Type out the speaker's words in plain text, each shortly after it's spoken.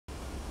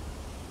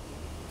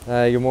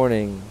Hi, good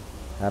morning.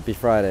 Happy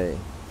Friday.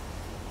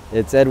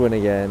 It's Edwin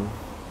again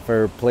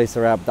for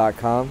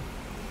PlacerApp.com,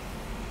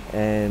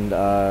 and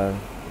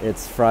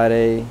it's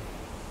Friday,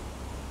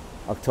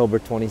 October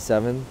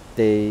 27th,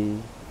 day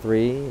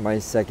 3, my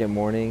second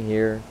morning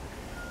here.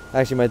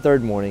 Actually, my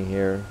third morning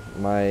here.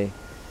 I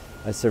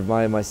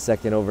survived my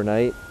second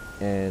overnight,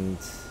 and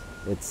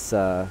it's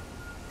it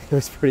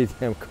was pretty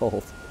damn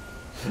cold.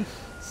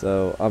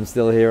 So I'm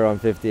still here on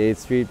 58th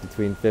Street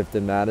between 5th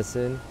and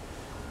Madison,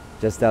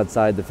 just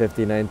outside the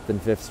 59th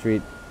and 5th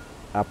Street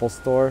Apple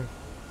Store,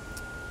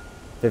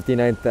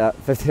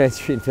 59th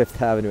Street and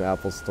 5th Avenue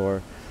Apple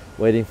Store,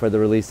 waiting for the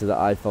release of the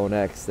iPhone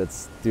X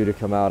that's due to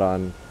come out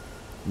on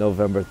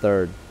November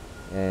 3rd.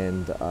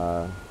 And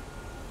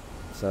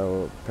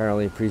so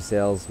apparently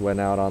pre-sales went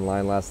out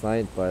online last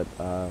night, but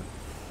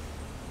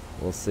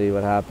we'll see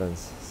what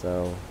happens.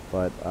 So,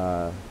 but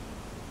but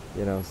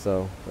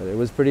it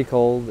was pretty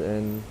cold,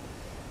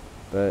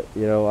 but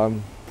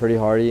I'm pretty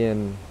hardy,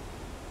 and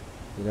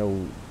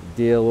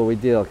deal what we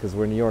deal because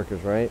we're New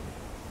Yorkers, right?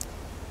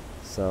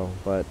 So,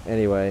 but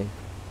anyway,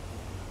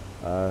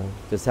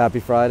 just happy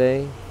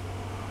Friday.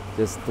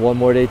 Just one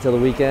more day till the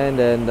weekend,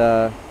 and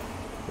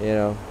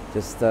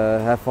just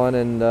have fun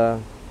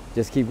and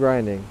just keep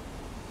grinding,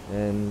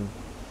 and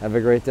have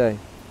a great day.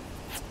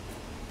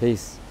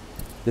 Peace.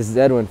 This is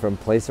Edwin from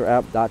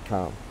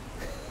PlacerApp.com.